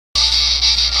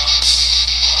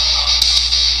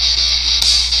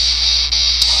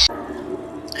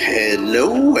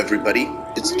Hello everybody,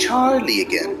 it's Charlie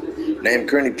again, and I am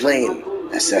currently playing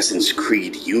Assassin's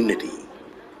Creed Unity.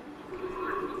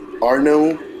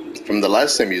 Arno, from the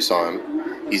last time you saw him,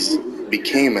 he's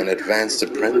became an advanced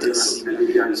apprentice.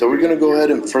 So we're gonna go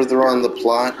ahead and further on the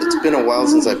plot. It's been a while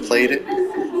since I played it,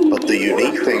 but the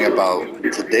unique thing about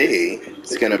today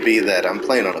is gonna be that I'm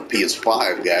playing on a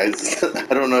PS5, guys.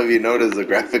 I don't know if you noticed the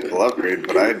graphical upgrade,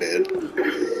 but I did.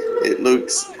 It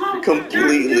looks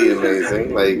completely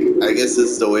amazing. Like, I guess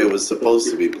it's the way it was supposed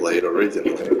to be played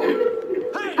originally.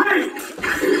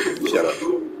 Shut up,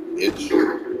 bitch. I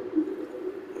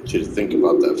want you to think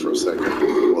about that for a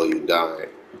second while you die.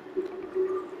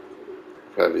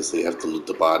 Obviously, you have to loot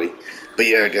the body. But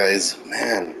yeah, guys,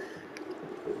 man,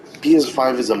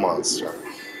 PS5 is a monster.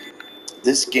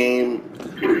 This game,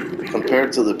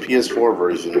 compared to the PS4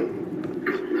 version,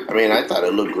 I mean, I thought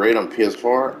it looked great on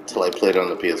PS4 until I played it on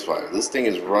the PS5. This thing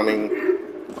is running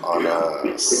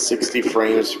on 60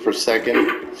 frames per second,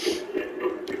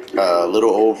 a little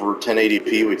over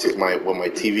 1080p, which is what my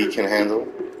TV can handle.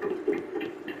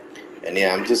 And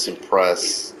yeah, I'm just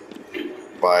impressed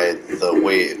by the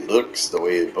way it looks, the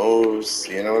way it moves.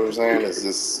 You know what I'm saying? It's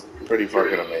just pretty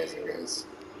fucking amazing, guys.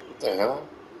 What the hell?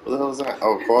 What the hell is that?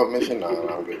 Oh, co-op mission? No,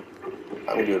 I'm good.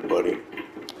 I'm good, buddy.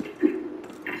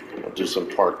 I'll do some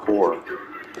parkour.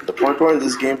 The parkour in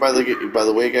this game, by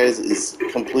the way, guys, is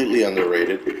completely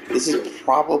underrated. This is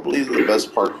probably the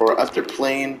best parkour. After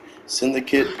playing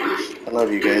Syndicate, I don't know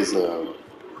if you guys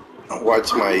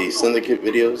watch my Syndicate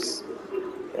videos.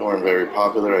 They weren't very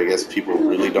popular. I guess people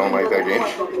really don't like that game.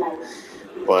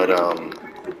 But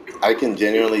I can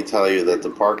genuinely tell you that the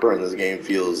parkour in this game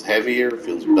feels heavier,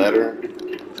 feels better,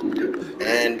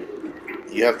 and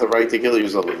you have the right to kill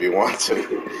yourself if you want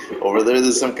to. Over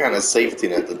there's some kind of safety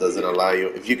net that doesn't allow you.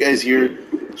 If you guys hear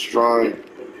strong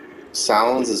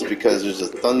sounds, it's because there's a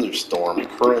thunderstorm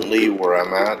currently where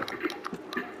I'm at.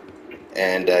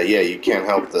 And yeah, you can't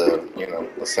help the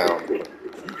sound.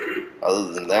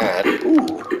 Other than that,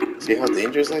 ooh, see how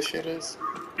dangerous that shit is?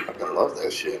 I fucking love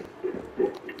that shit.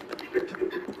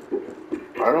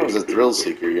 Arnold's a thrill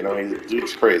seeker, you know,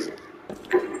 dude's crazy.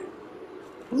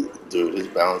 Dude, his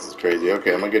balance is crazy.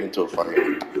 Okay, I'm gonna get into a fight.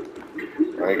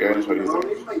 Alright, guys, what do you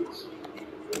think?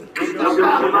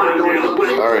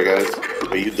 Alright, guys,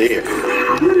 but you did.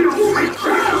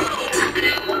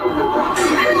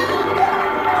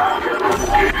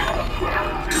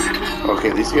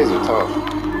 Okay, these guys are tough.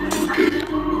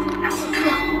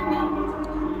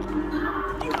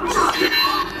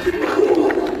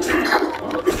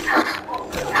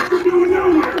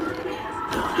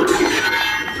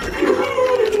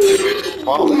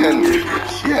 Fall in.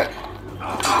 Shit.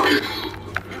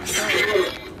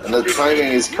 And the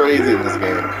timing is crazy in this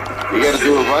game. You gotta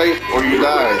do it right or you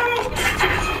die.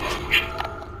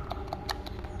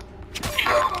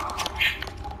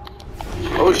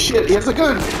 Oh shit, he has a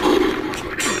gun!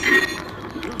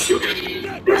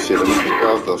 Shit, let me figure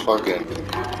out the fucking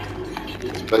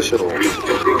special.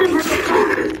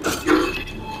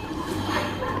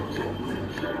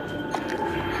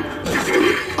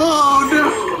 Oh no!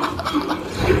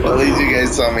 Well, at least you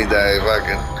guys saw me die,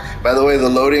 fucking. By the way, the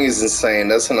loading is insane.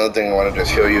 That's another thing I wanted to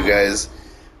show you guys.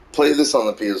 Play this on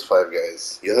the PS5,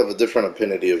 guys. You'll have a different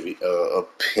opinion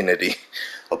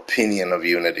of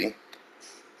Unity,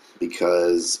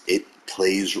 because it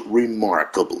plays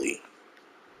remarkably.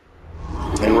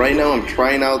 And right now I'm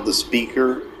trying out the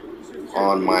speaker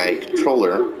on my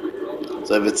controller,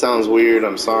 so if it sounds weird,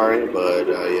 I'm sorry, but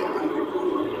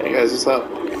yeah. Hey guys, what's up?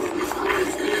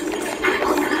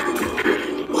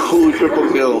 Ooh, triple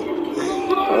kill.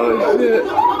 Oh shit.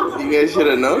 You guys should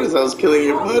have noticed I was killing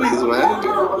your buddies, man.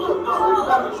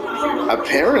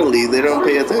 Apparently they don't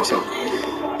pay attention.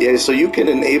 Yeah, so you can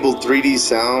enable 3D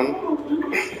sound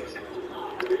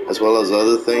as well as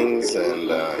other things, and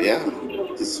yeah,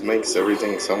 this makes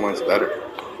everything so much better.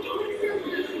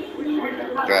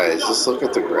 Guys, just look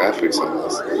at the graphics on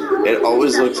this. It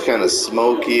always looks kind of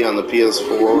smoky on the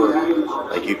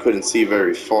PS4, like you couldn't see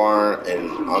very far,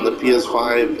 and on the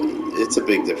PS5, it's a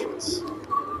big difference.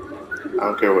 I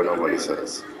don't care what nobody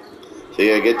says. So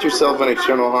yeah, get yourself an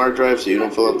external hard drive so you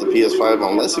don't fill up the PS5,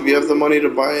 unless if you have the money to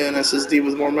buy an SSD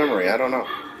with more memory. I don't know.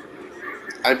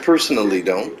 I personally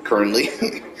don't, currently,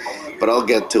 but I'll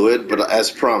get to it. But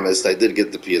as promised, I did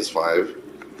get the PS5,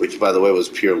 which, by the way, was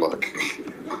pure luck.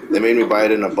 They made me buy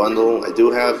it in a bundle. I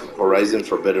do have Horizon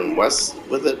Forbidden West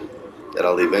with it that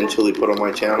I'll eventually put on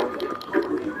my channel.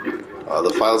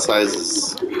 The file size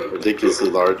is ridiculously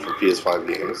large for PS5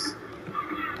 games.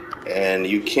 And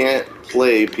you can't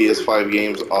play PS5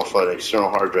 games off an external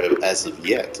hard drive as of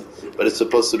yet. But it's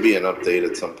supposed to be an update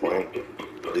at some point.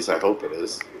 At least I hope it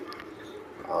is.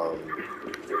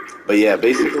 But yeah,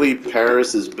 basically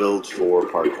Paris is built for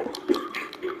parkour.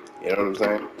 You know what I'm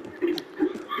saying?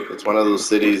 It's one of those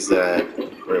cities that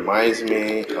reminds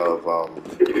me of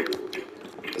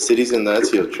the cities in the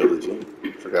Ezio trilogy.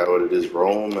 Forgot what it is,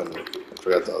 Rome, and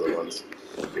forgot the other ones.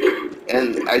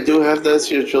 And I do have the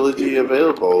Ezio trilogy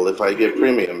available if I get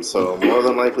premium, so more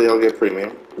than likely I'll get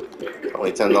premium.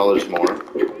 Only $10 more.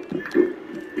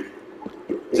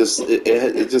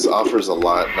 It just offers a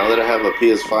lot. Now that I have a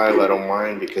ps5, I don't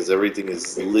mind because everything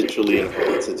is literally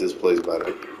enhanced. It just plays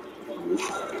better.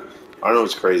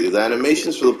 Arnold's crazy. The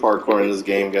animations for the parkour in this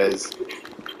game, guys,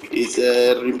 is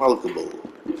remarkable.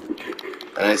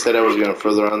 And I said I was going to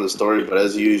further on the story, but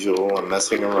as usual, I'm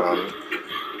messing around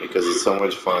because it's so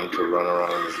much fun to run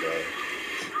around in this game.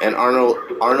 And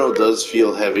Arnold does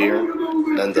feel heavier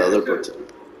than the other person.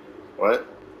 What?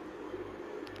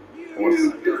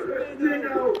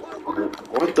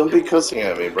 What? Don't be cussing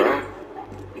at me, bro.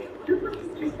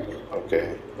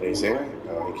 Okay. Can you see me?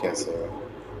 No, he can't see me.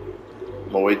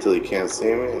 I'm gonna wait till he can't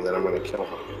see me, and then I'm gonna kill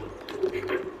him.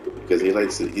 Because he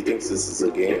likes it. He thinks this is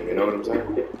a game. You know what I'm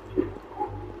saying?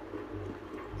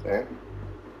 Okay.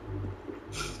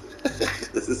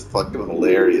 This is fucking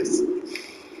hilarious.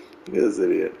 Look at this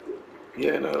idiot.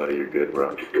 Yeah, no, you're good,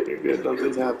 bro. You're good.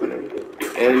 Nothing's happening.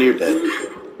 And you're dead.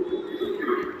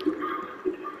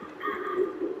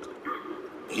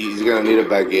 He's gonna need a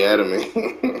baguette of me.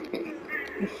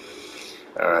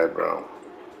 Alright, bro.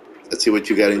 Let's see what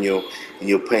you got in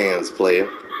your pants, player.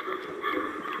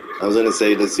 I was gonna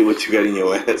say, let's see what you got in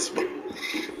your ass, but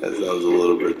that sounds a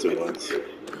little bit too much.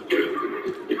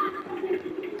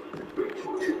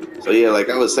 So yeah, like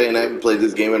I was saying, I haven't played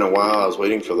this game in a while. I was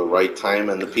waiting for the right time,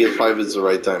 and the PS5 is the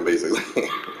right time, basically.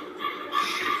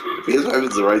 PS5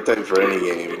 is the right time for any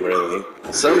game, really.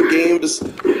 Some games,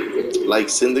 like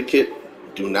Syndicate,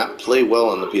 do not play well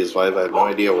on the PS5. I have no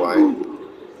idea why.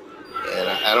 And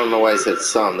I don't know why I said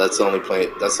some. That's the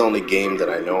only game that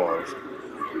I know of.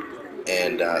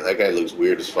 And that guy looks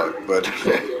weird as fuck. But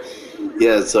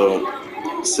yeah, so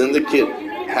Syndicate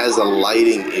has a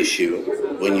lighting issue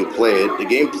when you play it. The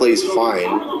game plays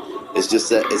fine. It's just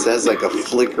that it has like a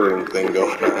flickering thing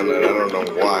going on, and I don't know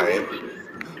why.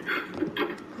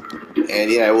 And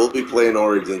yeah, I will be playing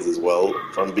Origins as well,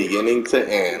 from beginning to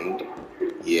end.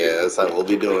 Yes, I will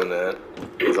be doing that.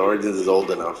 Because Origins is old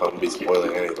enough, I won't be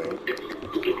spoiling anything.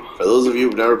 For those of you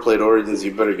who've never played Origins,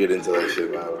 you better get into that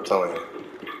shit, man. I'm telling you.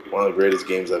 One of the greatest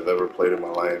games I've ever played in my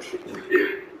life.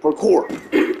 Parkour!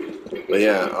 But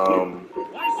yeah,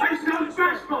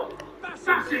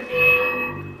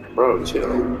 bro,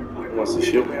 chill. He wants to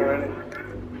shoot me already?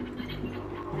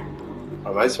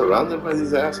 Am I surrounded by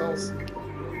these assholes?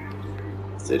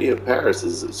 The city of Paris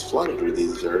is flooded with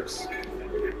these jerks.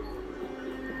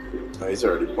 Oh, he's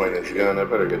already pointing his gun. I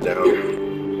better get down.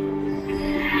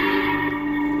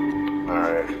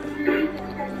 Alright.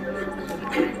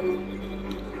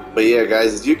 But yeah,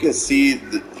 guys, as you can see,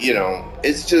 you know,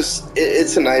 it's just,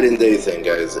 it's a night and day thing,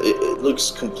 guys. It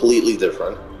looks completely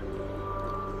different.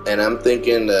 And I'm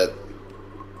thinking that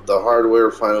the hardware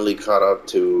finally caught up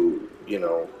to, you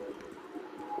know,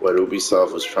 what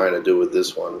Ubisoft was trying to do with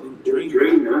this one. Hey,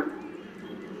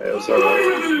 what's up,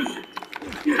 man?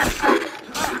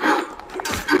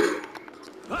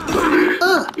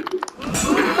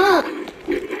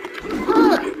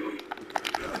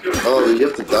 Oh, you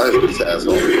have to die for this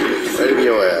asshole. Right in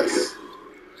your ass.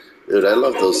 Dude, I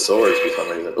love those swords for some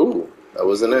reason. Ooh, that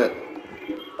wasn't it.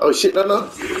 Oh shit, no.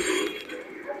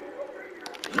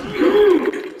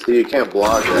 See, you can't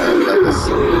block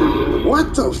that.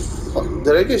 What the fuck?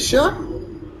 Did I get shot?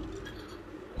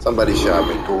 Somebody shot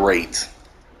me. Great.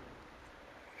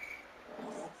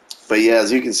 But yeah,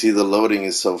 as you can see, the loading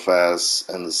is so fast,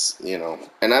 and this, you know,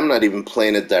 and I'm not even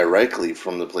playing it directly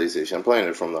from the PlayStation. I'm playing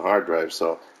it from the hard drive,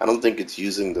 so I don't think it's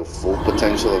using the full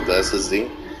potential of the SSD.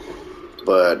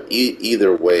 But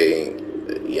either way,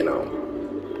 you know,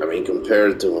 I mean,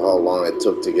 compared to how long it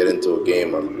took to get into a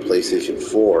game on PlayStation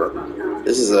 4,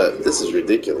 this is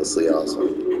ridiculously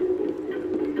awesome.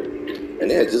 And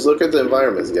yeah, just look at the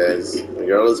environments, guys.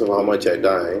 Regardless of how much I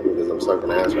die, because I'm sucking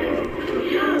ass right now.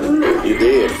 You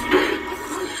did.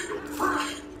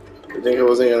 You think I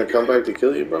wasn't gonna come back to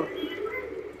kill you, bro? I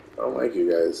don't like you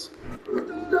guys.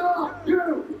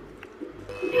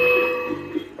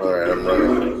 Alright, I'm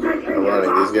running.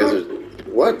 These guys are...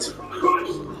 What?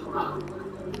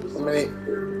 How many...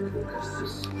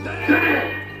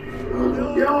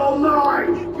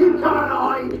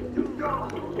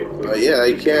 Oh yeah,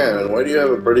 I can. And why do you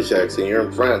have a British accent? You're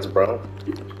in France, bro.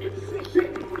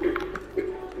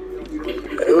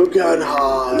 You can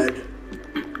hide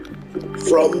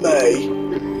from me.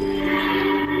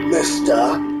 mister.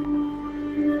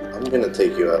 I'm gonna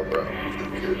take you out, bro.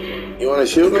 You wanna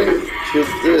shoot me? Shoot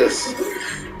this.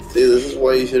 See, this is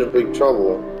why you shouldn't pick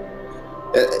trouble.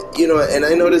 You know, and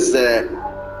I noticed that,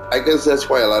 I guess that's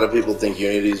why a lot of people think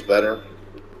Unity is better.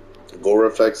 Gore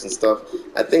effects and stuff.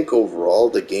 I think overall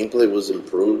the gameplay was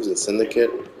improved in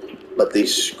Syndicate, but they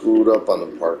screwed up on the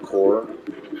parkour,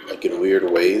 like in weird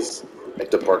ways. Like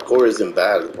the parkour isn't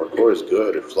bad, the parkour is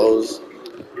good, it flows,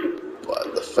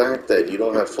 but the fact that you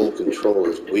don't have full control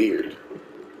is weird.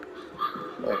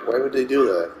 Like, why would they do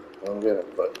that? I don't get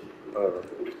it, but whatever.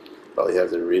 Probably have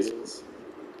their reasons.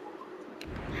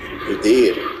 They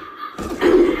did.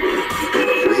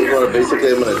 This is what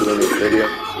basically I'm gonna do in this video.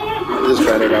 I'm just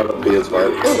trying it out on ps5.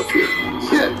 Oh,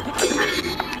 shit.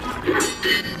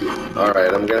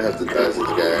 Alright, I'm gonna have to dodge this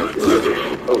guy.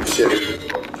 Oh, shit.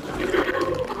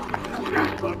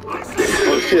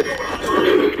 Oh, shit.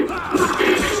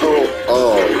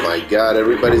 Oh my god,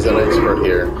 everybody's an expert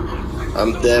here.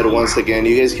 I'm dead once again.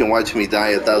 You guys can watch me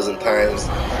die 1,000 times.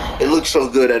 It looks so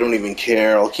good, I don't even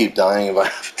care. I'll keep dying if I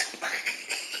have to.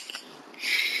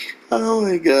 Oh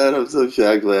my god, I'm so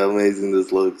shocked by how amazing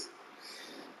this looks.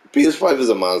 PS5 is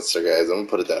a monster, guys. I'm gonna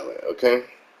put it that way, okay?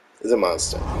 It's a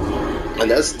monster. And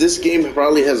this game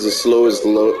probably has the slowest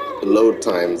load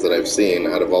times that I've seen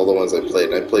out of all the ones I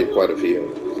played. And I played quite a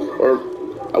few. Or,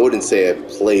 I wouldn't say I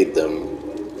played them.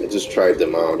 I just tried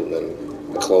them out and then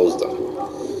I closed them.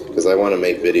 Because I want to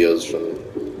make videos from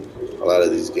a lot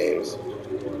of these games.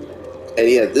 And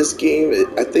yeah, this game,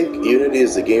 I think Unity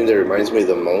is the game that reminds me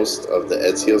the most of the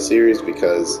Ezio series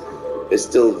because it's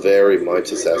still very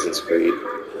much Assassin's Creed.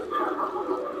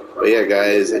 But yeah,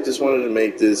 guys, I just wanted to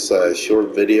make this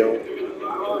short video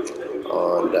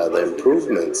on the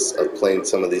improvements of playing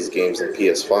some of these games in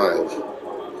PS5.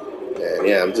 And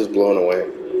yeah, I'm just blown away.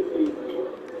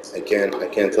 I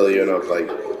can't tell you enough. Like,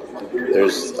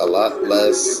 there's a lot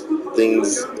less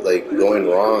things like going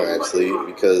wrong actually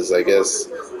because I guess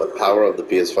the power of the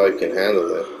PS5 can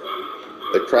handle it.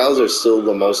 The crowds are still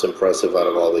the most impressive out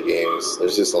of all the games.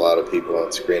 There's just a lot of people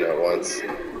on screen at once.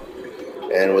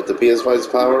 And with the PS5's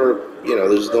power, you know,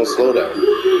 there's no slowdown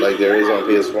like there is on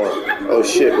PS4. Oh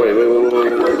shit, wait, where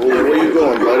you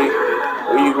going, buddy?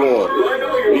 Where you going? What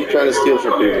are you trying to steal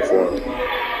from people for?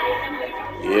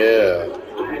 Yeah.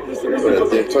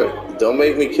 But don't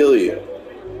make me kill you.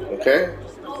 Okay?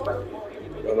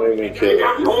 Don't make me kill you.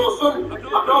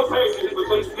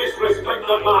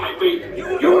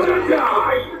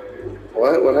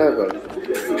 What? What happened?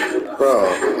 Bro,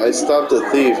 I stopped a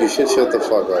thief. You should shut the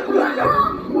fuck up.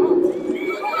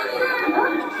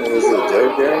 What is it, a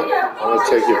joke, gang? I'm gonna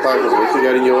check your pockets. What you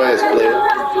got in your ass, player?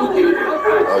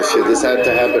 Oh shit, this had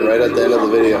to happen right at the end of the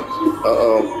video.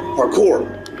 Uh-oh. Parkour!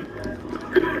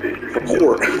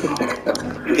 Parkour!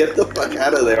 Get the fuck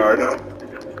out of there, Arno.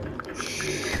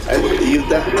 You've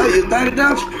died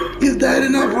enough! You've died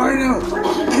enough, Arno!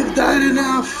 You've died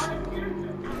enough!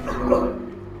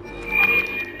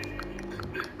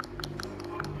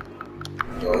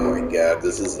 Oh my god,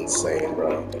 this is insane,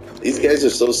 bro. These guys are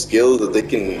so skilled that they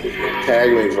can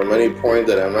tag me from any point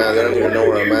that I'm at. They don't even know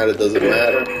where I'm at, it doesn't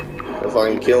matter. If I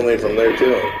can kill me from there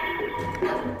too.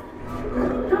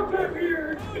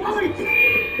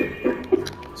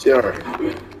 Sure.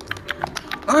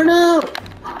 Oh no!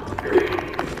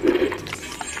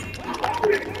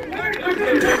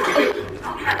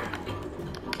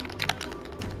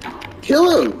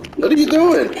 Kill him! What are you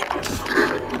doing?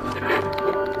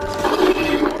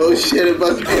 Oh shit, it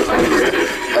must be.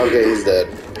 Okay, he's dead.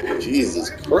 Jesus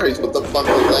Christ, what the fuck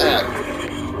was that?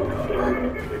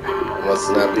 I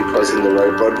must not be pressing the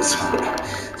right buttons.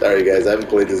 Sorry guys, I haven't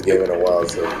played this game in a while,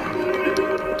 so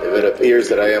if it appears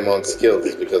that I am unskilled,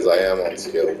 it's because I am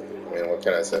unskilled. I mean, what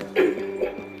can I say?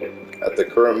 At the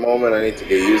current moment, I need to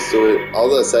get used to it. All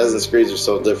the Assassin's Creeds are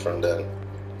so different that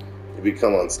you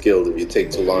become unskilled if you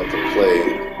take too long to play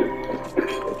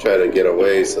and try to get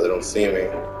away so they don't see me.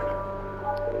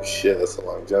 Oh shit, that's a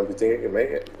long jump. You think I can make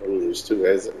it? Oh, there's two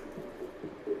guys there.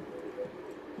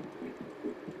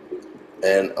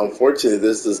 And unfortunately,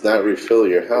 this does not refill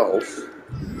your health.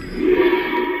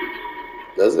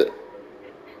 Does it?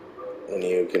 When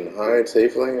you can hide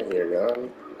safely and you're gone?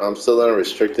 I'm still in a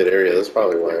restricted area. That's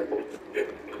probably why.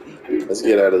 Let's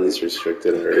get out of this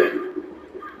restricted area.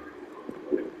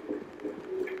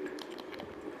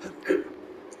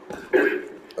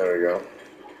 There we go.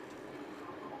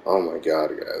 Oh my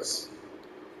god, guys.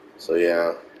 So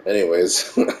yeah,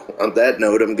 anyways, on that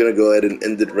note, I'm gonna go ahead and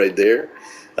end it right there.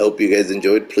 I hope you guys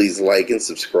enjoyed. Please like and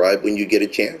subscribe when you get a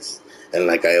chance. And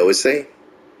like I always say,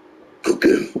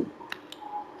 cuckoo.